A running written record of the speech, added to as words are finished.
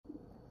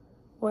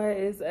What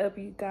is up,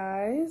 you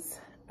guys?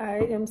 I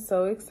am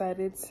so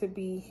excited to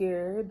be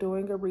here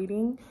doing a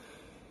reading.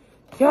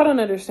 Y'all don't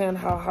understand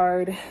how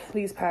hard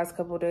these past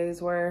couple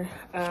days were.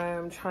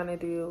 I'm trying to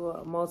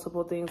do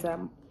multiple things at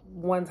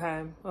one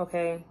time,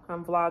 okay?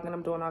 I'm vlogging,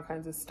 I'm doing all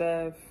kinds of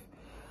stuff.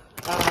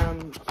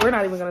 We're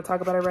not even going to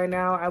talk about it right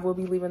now. I will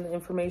be leaving the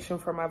information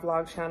for my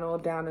vlog channel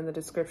down in the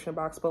description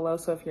box below,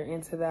 so if you're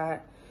into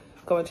that,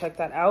 go and check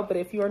that out. But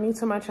if you are new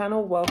to my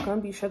channel, welcome.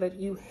 Be sure that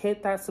you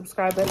hit that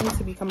subscribe button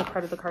to become a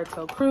part of the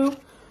cartel crew.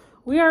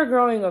 We are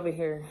growing over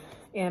here,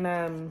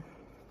 and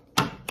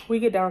we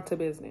get down to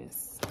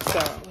business.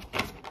 So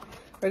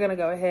we're gonna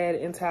go ahead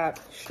and tap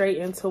straight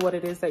into what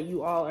it is that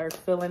you all are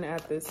feeling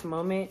at this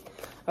moment.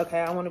 Okay,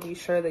 I want to be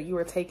sure that you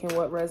are taking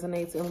what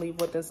resonates and leave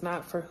what does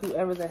not for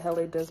whoever the hell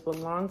it does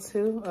belong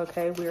to.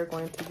 Okay, we are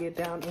going to get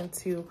down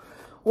into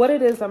what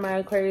it is that my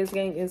Aquarius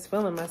gang is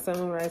feeling, my Sun,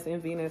 Moon, Rise,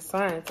 and Venus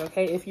signs.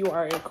 Okay, if you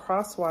are a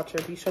cross watcher,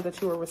 be sure that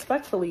you are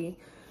respectfully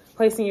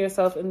placing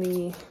yourself in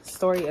the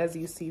story as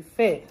you see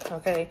fit.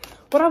 Okay,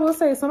 what I will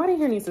say is somebody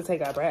here needs to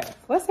take a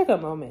breath. Let's take a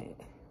moment.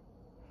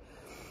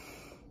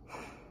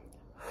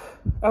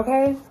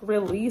 Okay,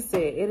 release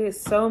it. It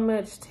is so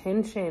much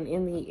tension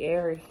in the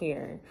air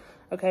here.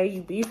 Okay,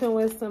 you beefing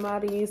with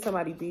somebody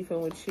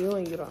beefing with you,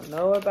 and you don't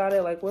know about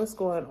it. Like, what's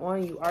going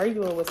on? You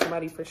arguing with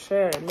somebody for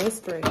sure.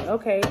 Mystery.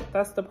 Okay,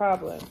 that's the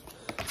problem.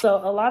 So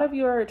a lot of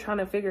you are trying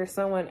to figure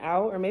someone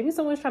out, or maybe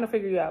someone's trying to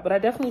figure you out. But I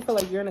definitely feel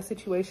like you're in a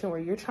situation where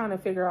you're trying to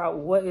figure out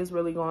what is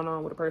really going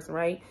on with a person,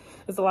 right?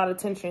 There's a lot of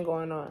tension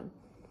going on.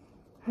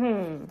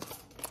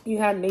 You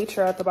had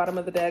nature at the bottom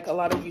of the deck. A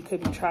lot of you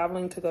could be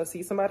traveling to go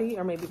see somebody,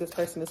 or maybe this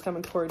person is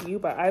coming toward you.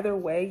 But either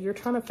way, you're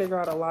trying to figure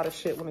out a lot of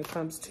shit when it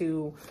comes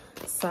to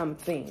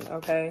something,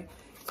 okay?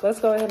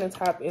 Let's go ahead and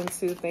tap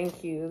into,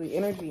 thank you, the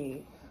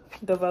energy,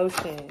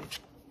 devotion.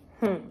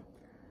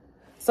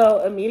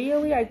 So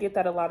immediately I get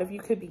that a lot of you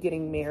could be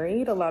getting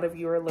married. A lot of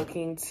you are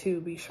looking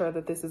to be sure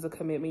that this is a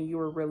commitment you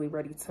are really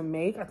ready to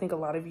make. I think a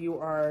lot of you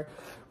are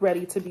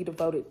ready to be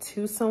devoted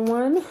to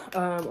someone,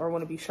 or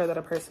want to be sure that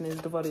a person is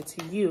devoted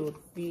to you.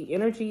 The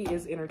energy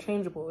is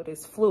interchangeable. It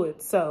is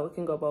fluid, so it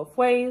can go both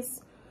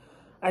ways.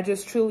 I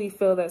just truly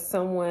feel that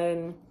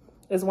someone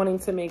is wanting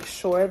to make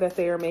sure that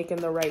they are making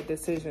the right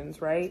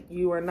decisions, right?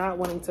 You are not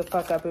wanting to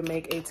fuck up and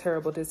make a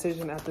terrible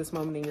decision at this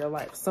moment in your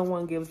life.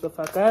 Someone gives the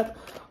fuck up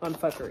on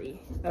fuckery,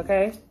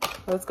 okay?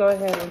 Let's go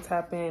ahead and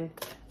tap in.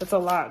 It's a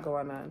lot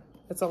going on.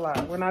 It's a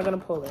lot. We're not going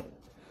to pull it.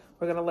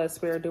 We're going to let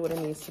Spirit do what it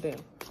needs to do.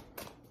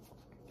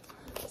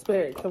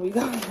 Spirit, can we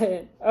go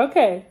ahead?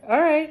 Okay, all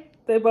right.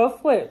 They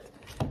both flipped.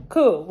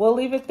 Cool, we'll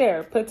leave it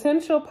there.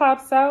 Potential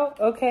pops out,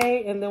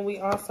 okay? And then we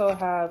also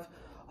have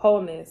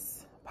wholeness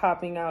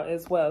popping out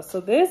as well. So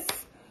this,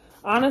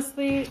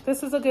 honestly,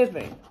 this is a good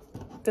thing.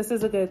 This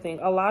is a good thing.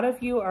 A lot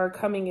of you are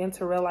coming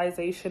into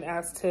realization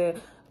as to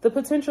the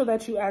potential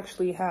that you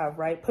actually have,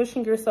 right?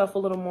 Pushing yourself a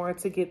little more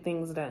to get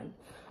things done.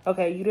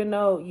 Okay, you didn't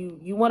know,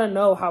 you want to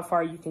know how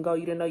far you can go.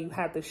 You didn't know you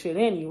had the shit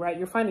in you, right?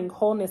 You're finding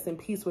wholeness and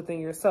peace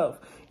within yourself.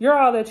 You're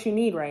all that you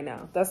need right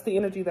now. That's the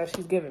energy that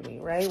she's giving me,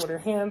 right? With her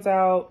hands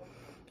out.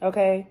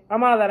 Okay,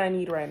 I'm all that I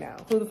need right now.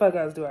 Who the fuck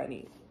else do I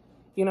need?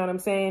 You know what I'm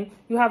saying?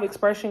 You have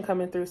expression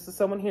coming through. So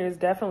someone here is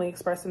definitely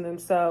expressing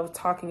themselves,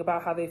 talking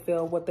about how they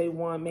feel, what they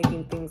want,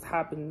 making things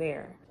happen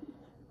there.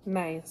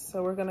 Nice.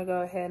 So we're going to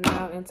go ahead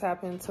now and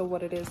tap into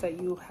what it is that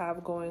you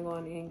have going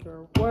on in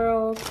your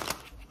world.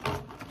 I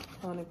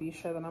want to be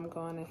sure that I'm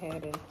going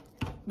ahead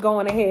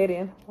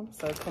and I'm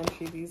so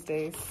country these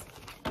days.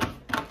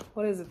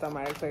 What is it that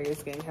my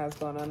Aquarius gang has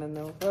going on in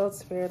the world,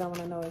 Spirit? I want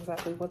to know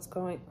exactly what's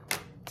going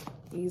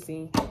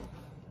easy.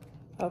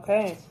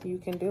 Okay, you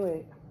can do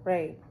it.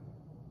 Right.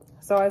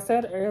 So I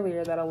said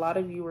earlier that a lot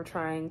of you were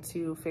trying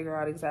to figure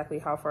out exactly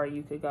how far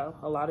you could go.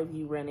 A lot of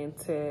you ran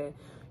into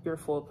your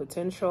full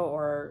potential,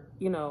 or,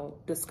 you know,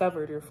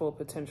 discovered your full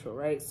potential,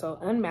 right? So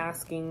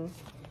unmasking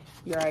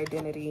your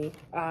identity.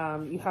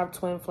 You have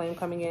twin flame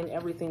coming in.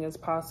 Everything is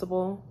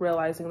possible.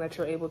 Realizing that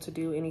you're able to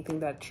do anything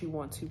that you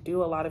want to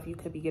do. A lot of you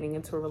could be getting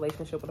into a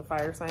relationship with a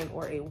fire sign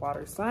or a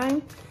water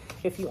sign.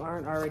 If you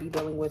aren't already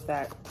dealing with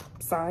that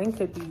sign,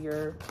 could be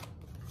your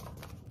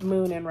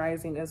moon and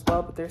rising as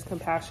well, but there's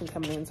compassion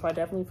coming in. So I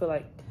definitely feel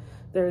like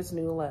there's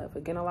new love.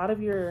 Again, a lot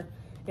of you are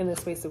in the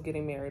space of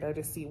getting married. I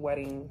just see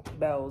wedding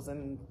bells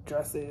and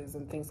dresses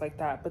and things like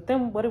that. But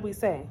then what did we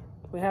say?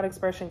 We had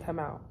expression come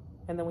out,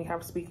 and then we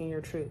have speaking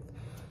your truth.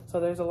 So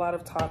there's a lot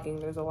of talking,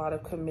 there's a lot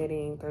of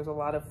committing, there's a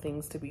lot of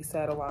things to be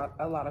said, a lot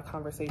of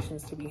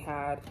conversations to be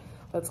had.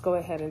 Let's go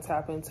ahead and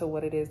tap into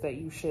what it is that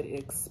you should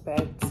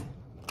expect.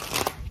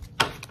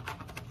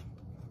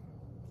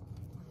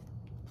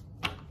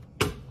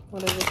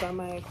 What is it that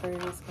my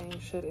Aquarius gang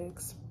should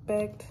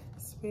expect,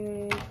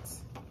 Spirit?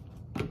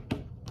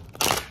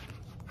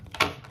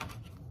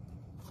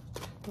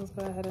 Let's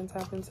go ahead and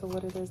tap into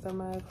what it is that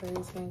my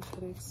Aquarius gang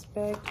should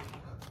expect.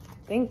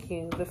 Thank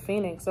you. The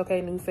Phoenix. Okay,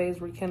 new phase,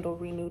 rekindle,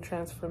 renew,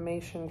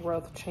 transformation,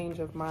 growth, change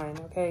of mind.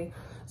 Okay,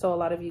 so a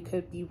lot of you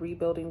could be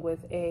rebuilding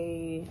with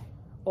a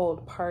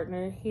old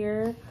partner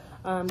here.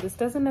 This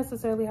doesn't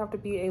necessarily have to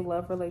be a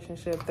love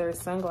relationship. There's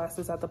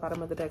sunglasses at the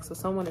bottom of the deck. So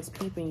someone is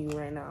peeping you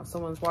right now.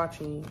 Someone's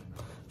watching you,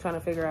 trying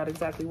to figure out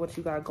exactly what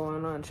you got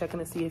going on, checking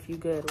to see if you're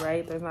good,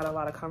 right? There's not a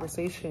lot of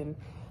conversation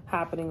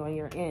happening on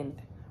your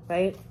end,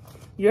 right?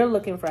 You're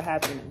looking for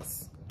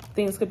happiness.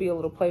 Things could be a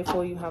little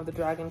playful. You have the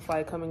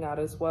dragonfly coming out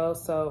as well.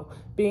 So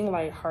being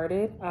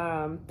lighthearted,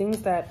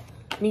 things that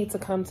need to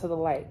come to the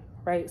light,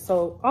 right?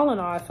 So all in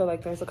all, I feel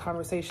like there's a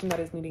conversation that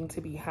is needing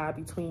to be had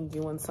between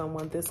you and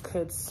someone. This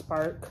could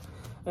spark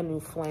a new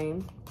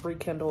flame,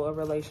 rekindle a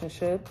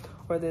relationship,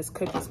 or this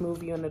could just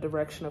move you in the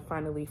direction of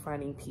finally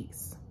finding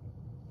peace.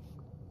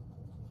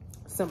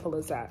 Simple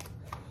as that,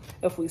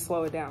 if we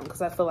slow it down,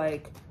 because I feel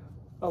like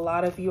a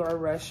lot of you are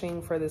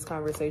rushing for this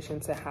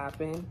conversation to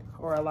happen,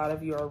 or a lot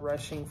of you are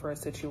rushing for a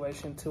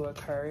situation to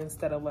occur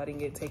instead of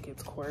letting it take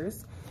its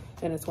course.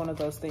 And it's one of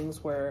those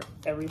things where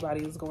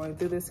everybody is going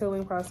through this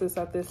healing process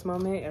at this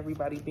moment.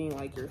 Everybody being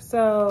like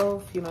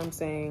yourself, you know what I'm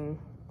saying?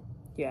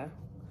 Yeah,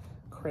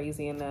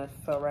 crazy enough,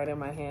 fell right in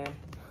my hand.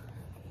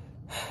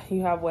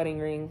 You have wedding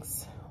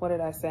rings. What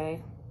did I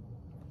say?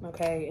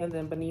 Okay, and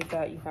then beneath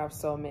that you have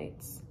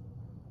soulmates.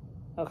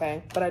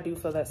 Okay, but I do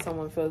feel that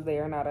someone feels they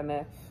are not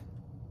enough.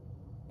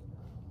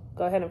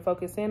 Go ahead and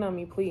focus in on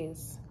me,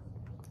 please.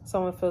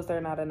 Someone feels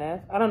they're not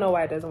enough. I don't know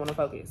why it doesn't want to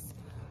focus.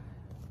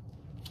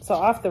 So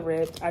off the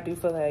rip, I do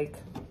feel like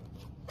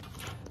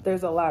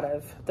there's a lot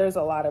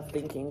of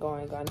thinking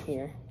going on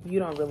here. You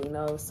don't really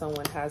know if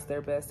someone has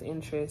their best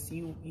interests.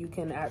 You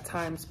can at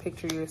times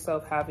picture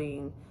yourself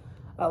having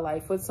a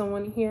life with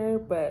someone here,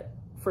 but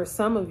for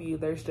some of you,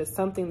 there's just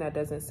something that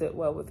doesn't sit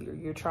well with you.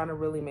 You're trying to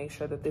really make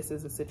sure that this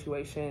is a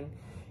situation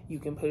you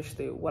can push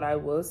through. What I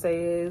will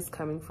say is,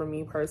 coming from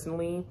me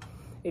personally,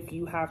 if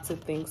you have to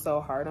think so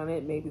hard on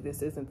it, maybe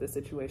this isn't the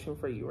situation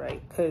for you,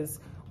 right? Because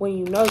when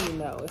you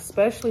know,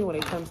 especially when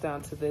it comes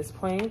down to this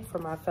point, for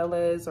my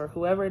fellas or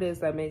whoever it is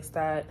that makes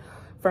that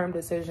firm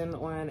decision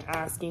on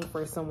asking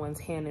for someone's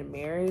hand in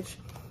marriage,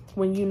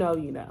 when you know.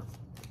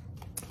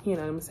 You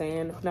know what I'm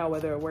saying? Now,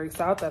 whether it works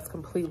out, that's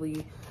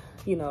completely,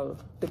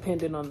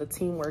 dependent on the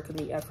teamwork and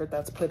the effort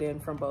that's put in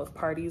from both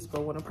parties.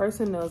 But when a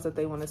person knows that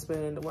they want to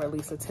spend, or at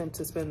least attempt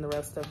to spend the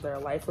rest of their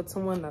life with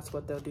someone, that's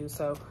what they'll do.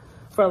 So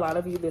for a lot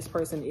of you, this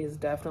person is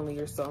definitely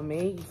your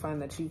soulmate. You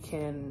find that you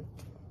can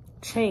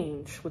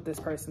change with this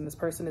person. This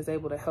person is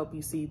able to help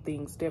you see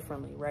things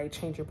differently, right?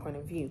 Change your point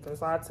of view.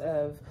 There's lots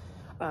of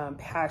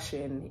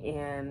passion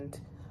and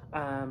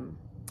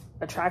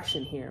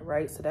attraction here,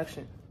 right?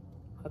 Seduction.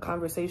 A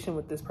conversation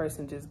with this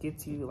person just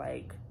gets you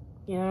like,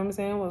 you know what I'm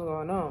saying? What's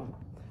going on?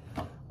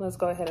 Let's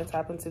go ahead and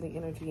tap into the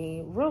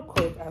energy real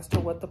quick as to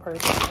what the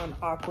person on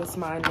Aqua's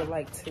mind would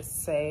like to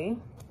say.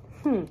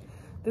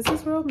 This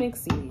is real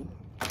mixy,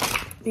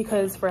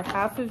 because for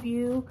half of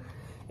you,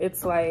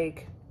 it's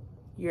like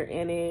you're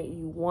in it,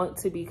 you want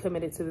to be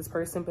committed to this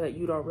person, but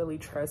you don't really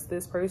trust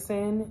this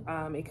person.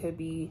 It could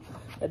be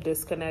a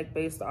disconnect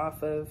based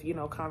off of,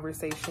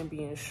 conversation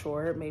being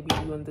short. Maybe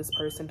you and this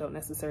person don't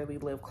necessarily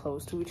live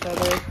close to each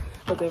other.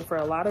 But then for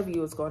a lot of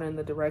you, it's going in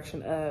the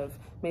direction of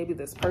maybe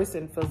this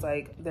person feels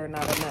like they're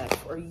not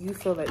enough, or you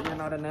feel that you're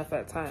not enough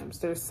at times.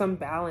 There's some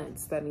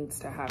balance that needs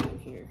to happen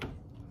here.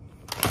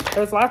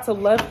 There's lots of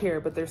love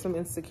here, but there's some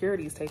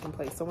insecurities taking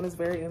place. Someone is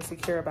very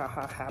insecure about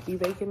how happy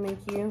they can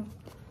make you.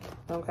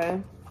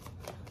 Okay,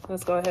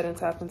 let's go ahead and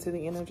tap into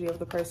the energy of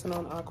the person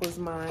on Aqua's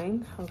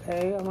mind.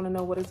 Okay, I want to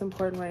know what is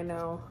important right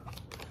now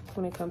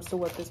when it comes to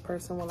what this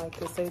person would like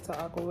to say to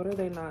Aqua. What are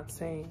they not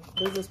saying?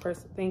 What is this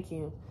person? Thank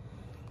you.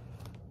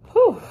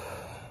 Whew.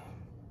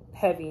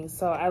 Heavy.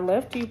 So I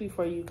left you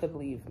before you could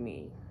leave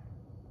me.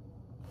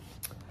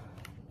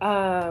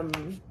 I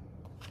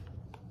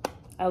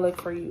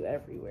look for you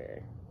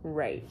everywhere.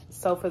 Right.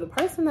 So for the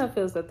person that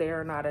feels that they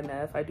are not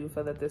enough, I do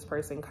feel that this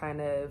person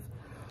kind of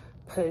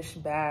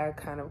pushed back,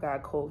 kind of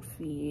got cold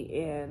feet,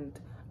 and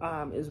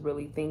is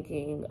really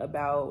thinking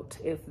about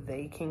if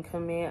they can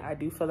commit. I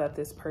do feel that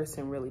this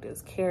person really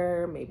does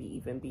care, maybe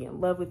even be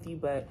in love with you,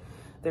 but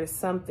there's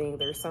some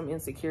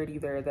insecurity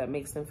there that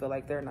makes them feel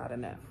like they're not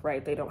enough,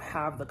 right? They don't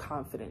have the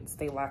confidence.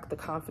 They lack the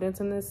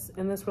confidence in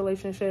this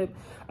relationship.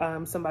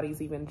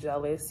 Somebody's even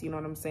jealous, you know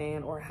what I'm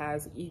saying, or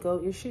has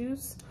ego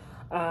issues.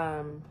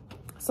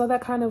 So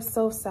that kind of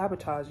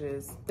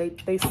self-sabotages.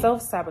 They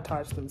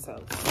self-sabotage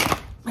themselves.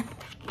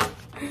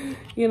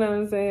 You know what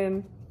I'm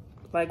saying?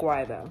 Like,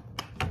 why though?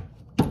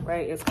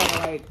 Right? It's kind of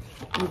like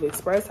you've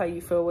expressed how you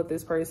feel with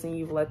this person.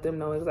 You've let them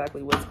know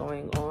exactly what's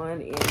going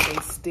on, and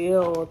they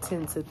still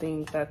tend to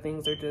think that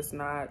things are just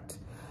not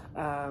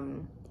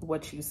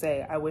what you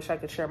say. I wish I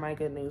could share my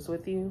good news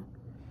with you.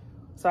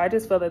 So I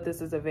just feel that this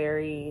is a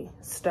very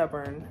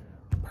stubborn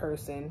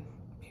person,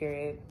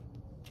 period.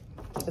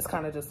 It's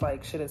kind of just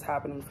like shit is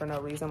happening for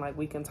no reason. Like,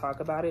 we can talk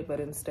about it, but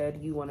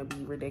instead you want to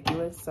be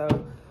ridiculous. So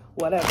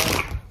whatever.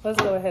 Let's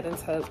go ahead and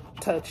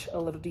touch a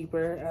little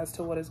deeper as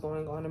to what is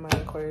going on in my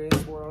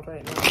Aquarius world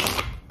right now.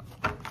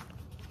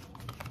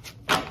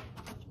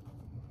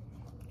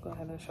 Go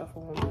ahead and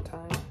shuffle one more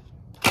time.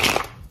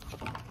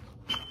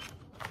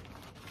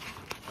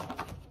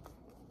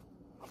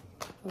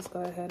 Let's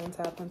go ahead and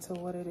tap into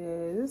what it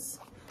is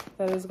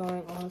that is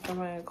going on for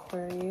my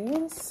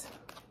Aquarius.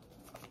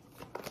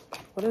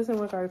 What is in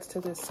regards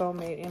to this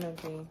soulmate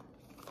energy?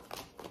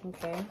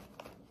 Okay.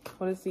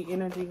 What is the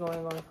energy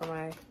going on for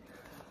my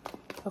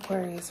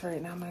Aquarius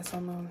right now, my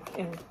sun, moon,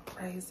 and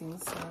rising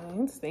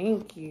signs?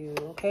 Thank you.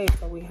 Okay,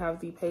 so we have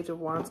the Page of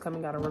Wands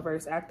coming out in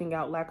reverse, acting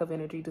out, lack of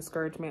energy,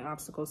 discouragement,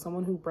 obstacles,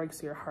 someone who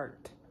breaks your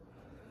heart.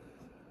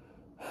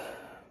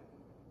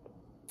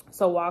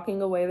 So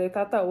walking away, they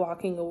thought that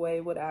walking away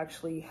would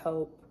actually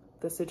help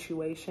the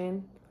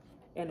situation,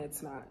 and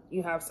it's not.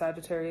 You have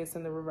Sagittarius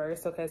in the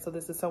reverse. Okay, so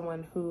this is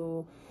someone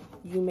who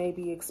you may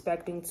be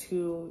expecting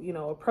to, you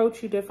know,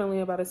 approach you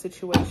differently about a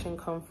situation,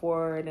 come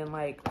forward and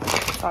like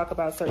talk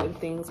about certain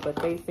things, but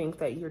they think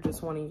that you're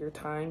just wanting your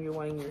time, you're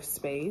wanting your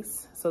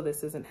space. So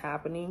this isn't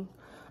happening.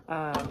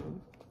 I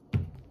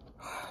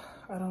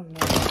don't know.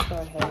 Let's go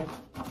ahead.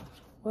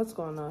 What's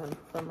going on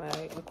for my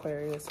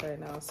Aquarius right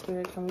now?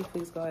 Spirit, can we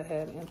please go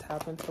ahead and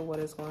tap into what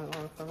is going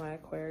on for my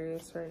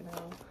Aquarius right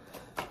now?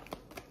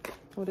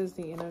 What is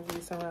the energy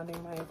surrounding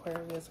my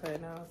Aquarius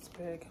right now?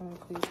 Spirit, can we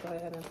please go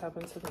ahead and tap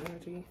into the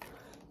energy?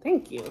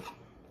 Thank you.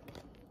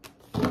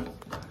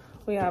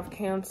 We have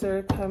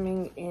Cancer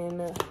coming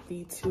in,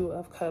 the Two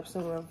of Cups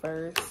in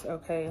reverse.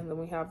 Okay, and then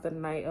we have the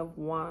Knight of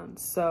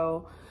Wands.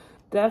 So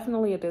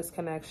definitely a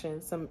disconnection,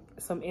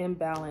 some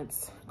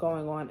imbalance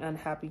going on,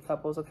 unhappy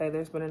couples. Okay,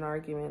 there's been an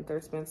argument,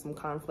 there's been some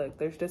conflict,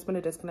 there's just been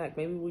a disconnect.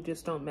 Maybe we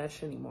just don't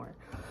mesh anymore.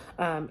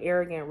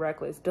 Arrogant,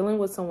 reckless, dealing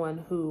with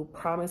someone who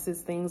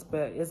promises things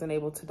but isn't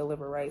able to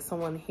deliver, right?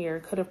 Someone here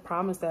could have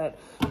promised that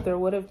there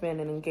would have been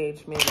an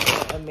engagement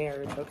or a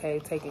marriage, okay,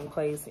 taking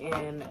place,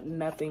 and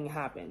nothing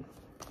happened,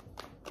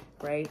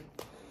 right?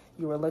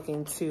 You were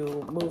looking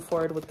to move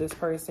forward with this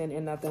person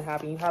and nothing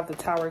happened. You have the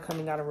Tower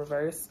coming out in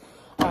reverse.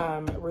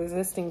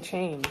 Resisting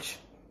change,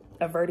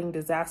 averting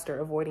disaster,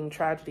 avoiding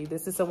tragedy.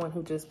 This is someone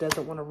who just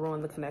doesn't want to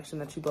ruin the connection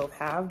that you both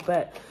have,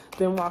 but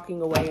then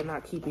walking away and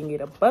not keeping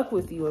it a buck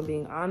with you and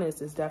being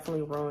honest is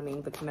definitely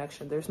ruining the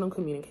connection. There's no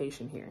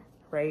communication here,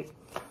 right?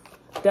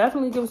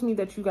 Definitely gives me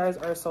that you guys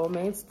are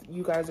soulmates.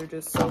 You guys are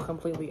just so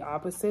completely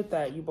opposite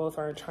that you both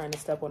aren't trying to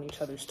step on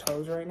each other's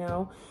toes right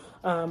now.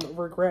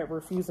 Regret,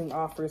 refusing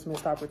offers,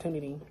 missed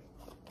opportunity.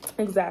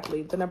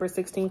 Exactly. The number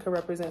 16 could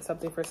represent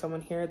something for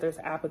someone here. There's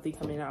apathy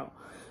coming out.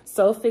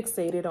 So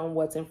fixated on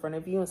what's in front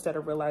of you instead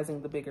of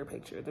realizing the bigger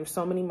picture. There's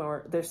so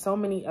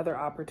many other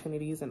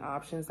opportunities and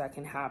options that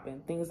can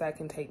happen, things that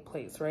can take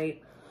place,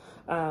 right?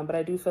 But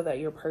I do feel that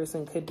your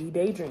person could be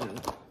daydreaming,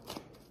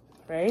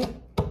 right?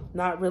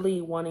 Not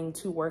really wanting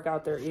to work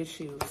out their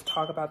issues,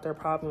 talk about their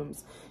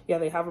problems. Yeah,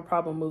 they have a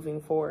problem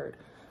moving forward.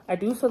 I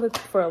do feel that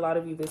for a lot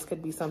of you, this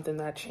could be something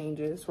that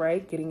changes,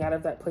 right? Getting out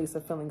of that place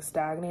of feeling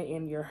stagnant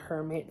in your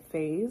hermit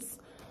phase.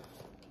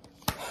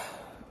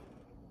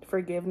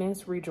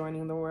 Forgiveness,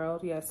 rejoining the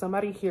world. Yeah,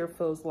 somebody here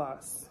feels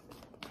lost.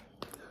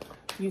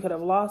 You could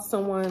have lost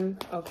someone,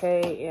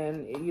 okay,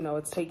 and you know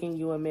it's taking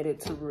you a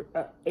minute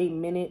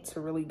to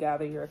really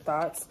gather your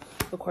thoughts.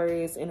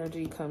 Aquarius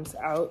energy comes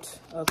out,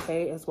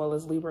 okay, as well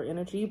as Libra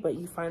energy, but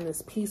you find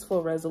this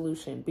peaceful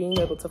resolution, being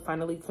able to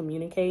finally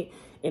communicate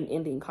and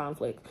ending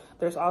conflict.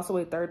 There's also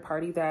a third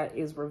party that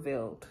is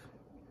revealed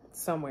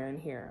somewhere in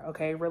here,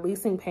 okay,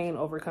 releasing pain,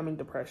 overcoming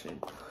depression.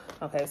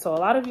 Okay, so a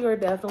lot of you are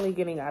definitely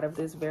getting out of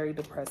this very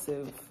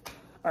depressive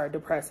or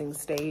depressing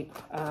state.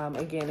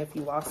 Again, if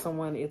you lost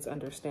someone, it's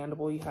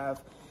understandable. You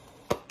have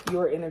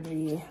your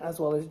energy as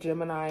well as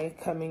Gemini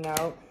coming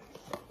out.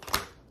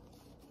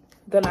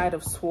 The Knight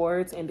of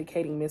Swords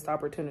indicating missed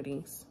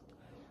opportunities.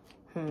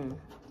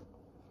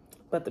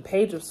 But the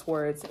Page of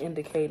Swords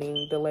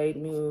indicating delayed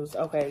news.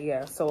 Okay,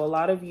 yeah. So a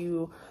lot of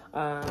you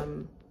are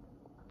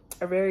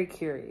very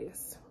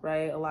curious,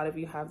 right? A lot of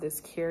you have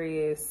this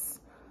curious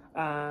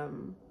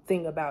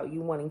thing about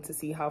you wanting to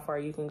see how far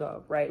you can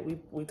go, right?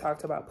 We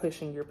talked about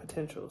pushing your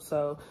potential.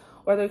 So,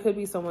 or there could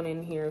be someone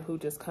in here who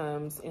just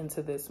comes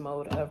into this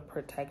mode of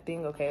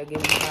protecting. Okay,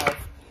 again,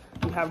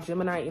 you have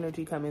Gemini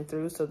energy coming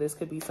through. So this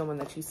could be someone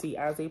that you see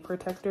as a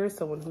protector,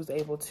 someone who's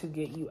able to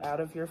get you out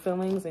of your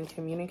feelings and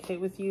communicate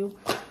with you.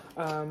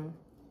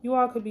 You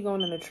all could be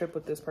going on a trip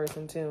with this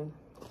person too.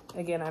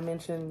 Again, I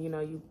mentioned, you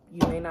know, you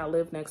may not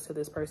live next to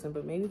this person,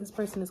 but maybe this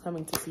person is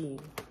coming to see you.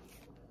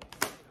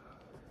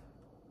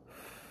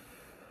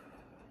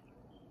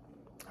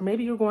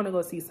 Maybe you're going to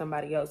go see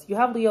somebody else. You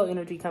have Leo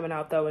energy coming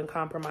out, though, and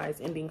compromise,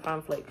 ending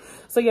conflict.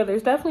 So, yeah,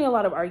 there's definitely a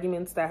lot of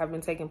arguments that have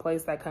been taking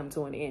place that come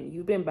to an end.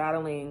 You've been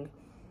battling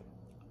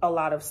a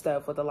lot of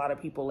stuff with a lot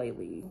of people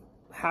lately,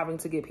 having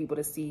to get people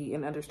to see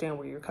and understand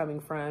where you're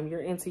coming from.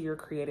 You're into your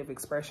creative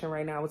expression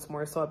right now. It's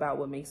more so about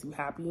what makes you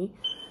happy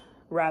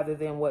rather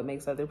than what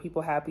makes other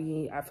people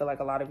happy. I feel like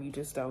a lot of you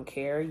just don't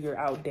care. You're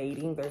out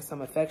dating. There's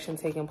some affection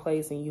taking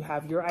place, and you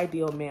have your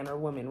ideal man or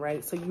woman,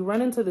 right? So you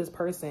run into this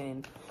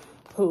person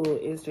who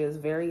is just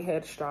very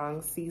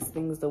headstrong, sees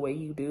things the way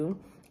you do,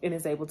 and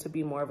is able to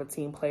be more of a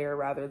team player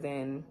rather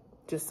than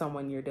just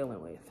someone you're dealing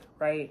with,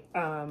 right?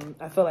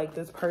 I feel like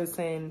this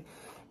person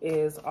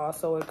is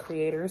also a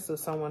creator, so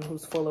someone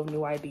who's full of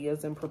new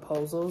ideas and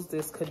proposals.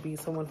 This could be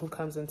someone who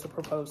comes in to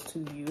propose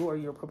to you, or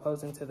you're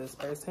proposing to this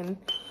person.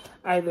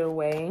 Either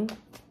way,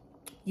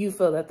 you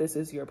feel that this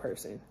is your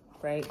person,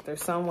 right?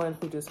 There's someone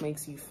who just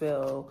makes you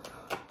feel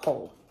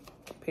whole,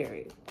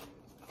 period.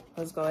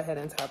 Let's go ahead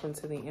and tap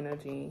into the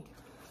energy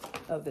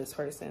of this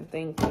person.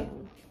 Thank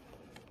you.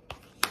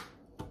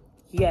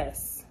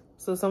 Yes.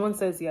 So someone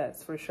says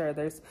yes, for sure.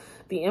 There's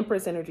the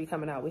Empress energy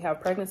coming out. We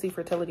have pregnancy,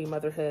 fertility,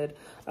 motherhood,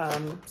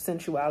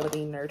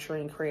 sensuality,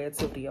 nurturing,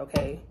 creativity,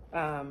 okay?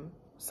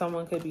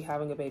 Someone could be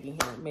having a baby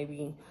here,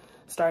 maybe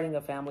starting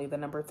a family. The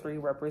number 3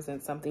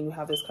 represents something. You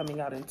have this coming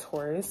out in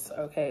Taurus,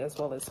 okay, as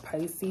well as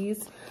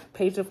Pisces.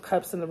 Page of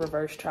Cups in the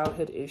reverse,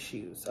 childhood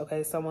issues,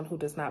 okay? Someone who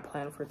does not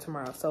plan for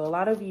tomorrow. So a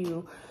lot of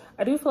you,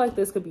 I do feel like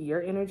this could be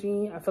your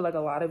energy. I feel like a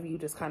lot of you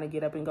just kind of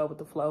get up and go with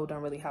the flow,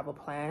 don't really have a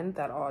plan.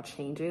 That all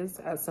changes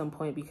at some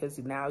point because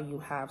now you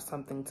have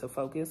something to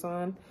focus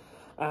on.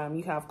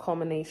 You have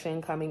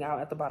culmination coming out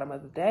at the bottom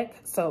of the deck.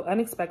 So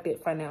unexpected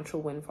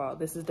financial windfall.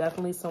 This is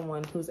definitely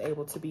someone who's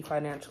able to be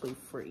financially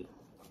free.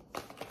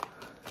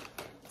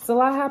 It's a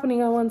lot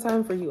happening at one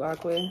time for you,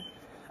 Aqua.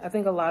 I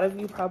think a lot of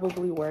you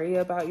probably worry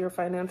about your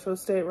financial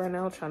state right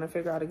now, trying to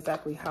figure out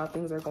exactly how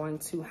things are going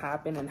to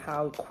happen and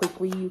how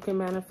quickly you can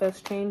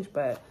manifest change,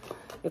 but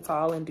it's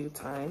all in due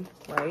time,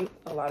 right?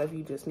 A lot of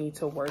you just need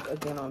to work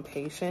again on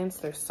patience.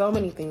 There's so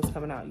many things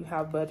coming out. You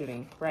have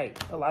budgeting, right?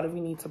 A lot of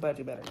you need to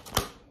budget better.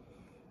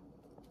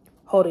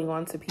 Holding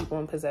on to people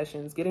and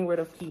possessions, getting rid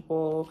of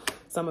people.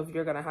 Some of you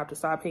are going to have to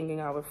stop hanging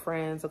out with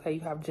friends. Okay,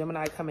 you have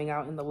Gemini coming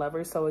out in the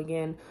Lover. So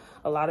again,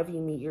 a lot of you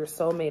meet your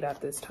soulmate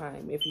at this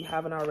time. If you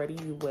haven't already,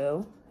 you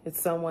will.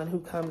 It's someone who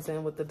comes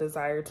in with the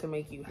desire to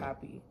make you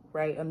happy,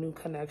 right? A new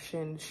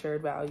connection,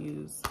 shared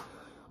values.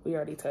 We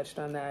already touched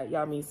on that.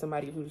 Y'all meet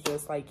somebody who's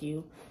just like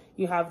you.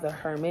 You have the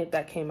Hermit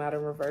that came out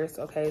in reverse.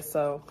 Okay,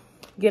 so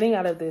getting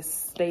out of this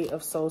state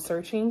of soul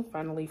searching,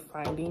 finally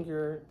finding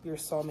your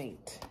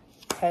soulmate.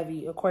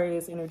 Heavy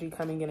Aquarius energy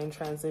coming in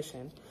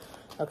transition.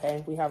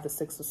 Okay, we have the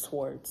 6 of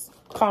Swords,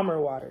 calmer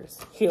waters,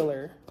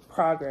 healer,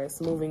 progress,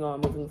 moving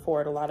on, moving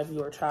forward. A lot of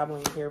you are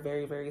traveling here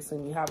very, very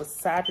soon. You have a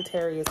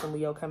Sagittarius and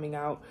Leo coming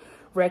out,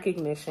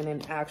 recognition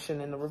and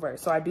action in the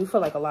reverse. So I do feel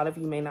like a lot of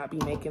you may not be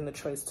making the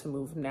choice to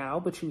move now,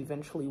 but you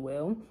eventually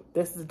will.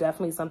 This is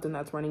definitely something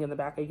that's running in the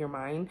back of your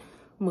mind,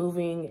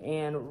 moving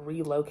and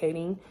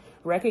relocating,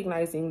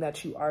 recognizing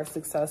that you are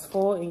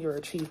successful in your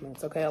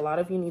achievements. Okay, a lot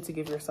of you need to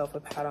give yourself a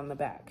pat on the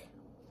back.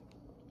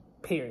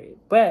 Period.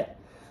 But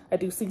I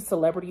do see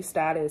celebrity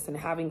status and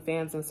having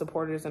fans and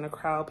supporters in a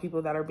crowd,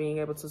 people that are being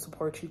able to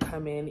support you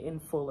come in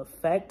full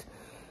effect.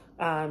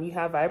 You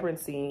have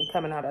vibrancy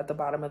coming out at the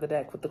bottom of the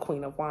deck with the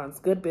Queen of Wands.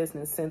 Good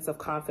business, sense of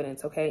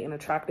confidence, okay? An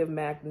attractive,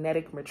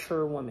 magnetic,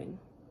 mature woman.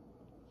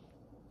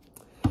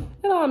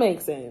 It all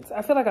makes sense.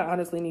 I feel like I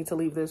honestly need to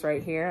leave this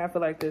right here. I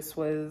feel like this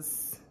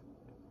was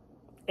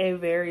a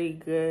very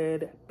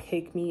good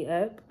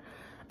pick-me-up.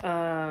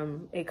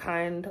 A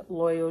kind,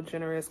 loyal,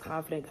 generous,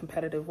 confident,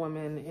 competitive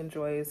woman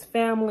enjoys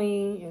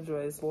family,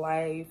 enjoys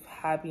life,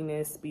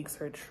 happiness, speaks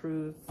her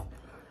truth.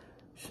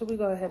 Should we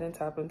go ahead and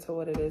tap into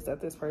what it is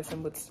that this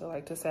person would still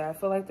like to say? I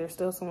feel like there's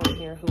still someone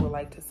here who would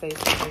like to say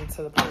something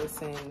to the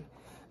person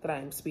that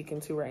I'm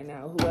speaking to right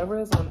now. Whoever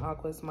is on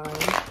Aqua's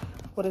mind,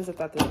 what is it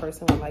that this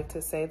person would like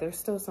to say? There's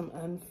still some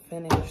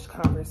unfinished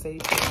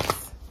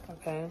conversations,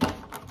 okay?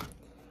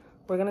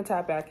 We're going to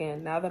tap back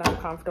in. Now that I'm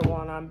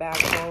comfortable and I'm back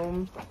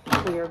home,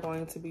 we are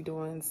going to be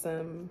doing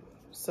some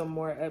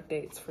more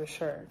updates for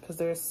sure. Because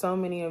there's so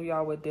many of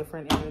y'all with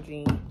different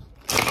energy.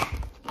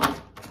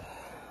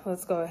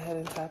 Let's go ahead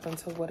and tap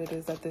into what it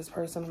is that this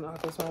person on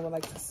Aqua's mind would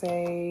like to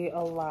say.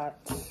 A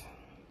lot.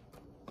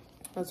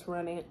 Let's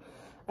run it.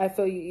 I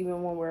feel you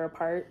even when we're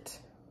apart.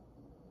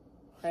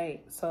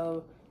 Right?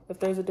 So if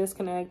there's a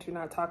disconnect, you're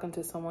not talking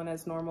to someone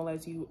as normal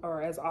as you,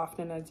 or as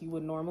often as you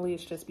would normally,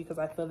 it's just because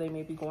I feel they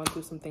may be going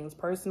through some things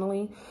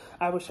personally.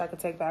 I wish I could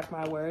take back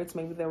my words.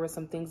 Maybe there were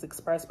some things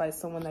expressed by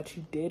someone that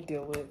you did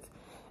deal with,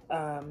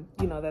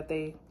 you know, that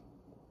they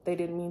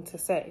didn't mean to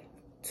say.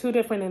 Two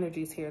different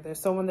energies here. There's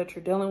someone that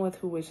you're dealing with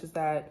who wishes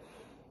that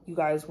you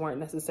guys weren't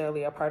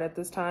necessarily apart at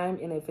this time.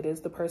 And if it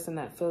is the person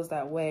that feels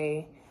that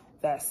way,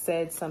 that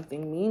said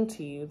something mean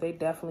to you, they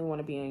definitely want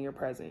to be in your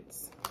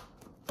presence.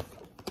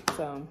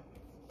 So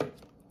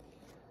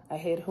I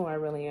hid who I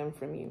really am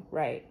from you.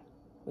 Right.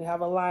 We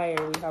have a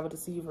liar. We have a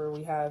deceiver.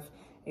 We have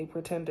a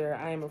pretender.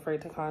 I am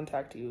afraid to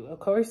contact you. Of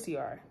course you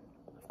are.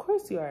 Of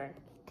course you are.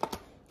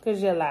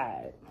 Because you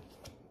lied.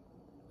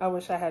 I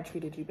wish I had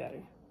treated you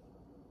better.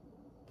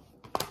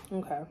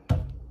 Okay.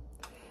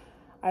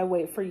 I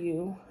wait for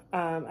you.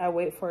 I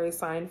wait for a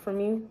sign from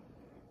you.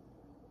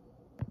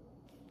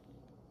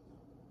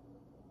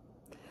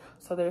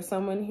 So there's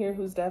someone here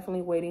who's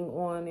definitely waiting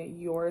on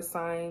your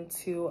sign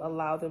to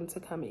allow them to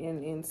come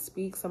in and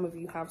speak. Some of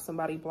you have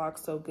somebody blocked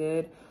so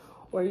good,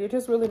 or you're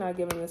just really not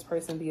giving this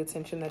person the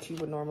attention that you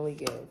would normally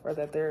give or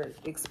that they're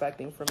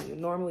expecting from you.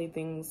 Normally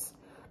things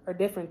are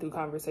different through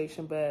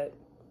conversation, but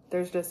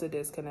there's just a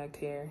disconnect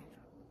here.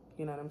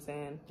 You know what I'm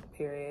saying?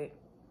 Period.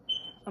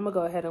 I'm gonna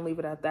go ahead and leave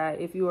it at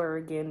that. If you are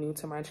again new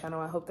to my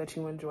channel, I hope that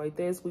you enjoyed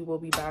this. We will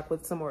be back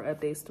with some more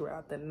updates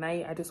throughout the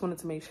night. I just wanted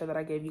to make sure that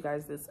I gave you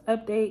guys this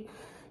update.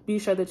 Be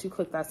sure that you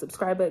click that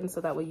subscribe button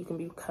so that way you can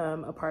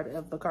become a part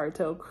of the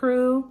Cartel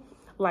crew.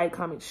 Like,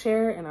 comment,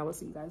 share, and I will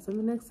see you guys in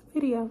the next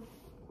video.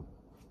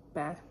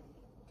 Bye.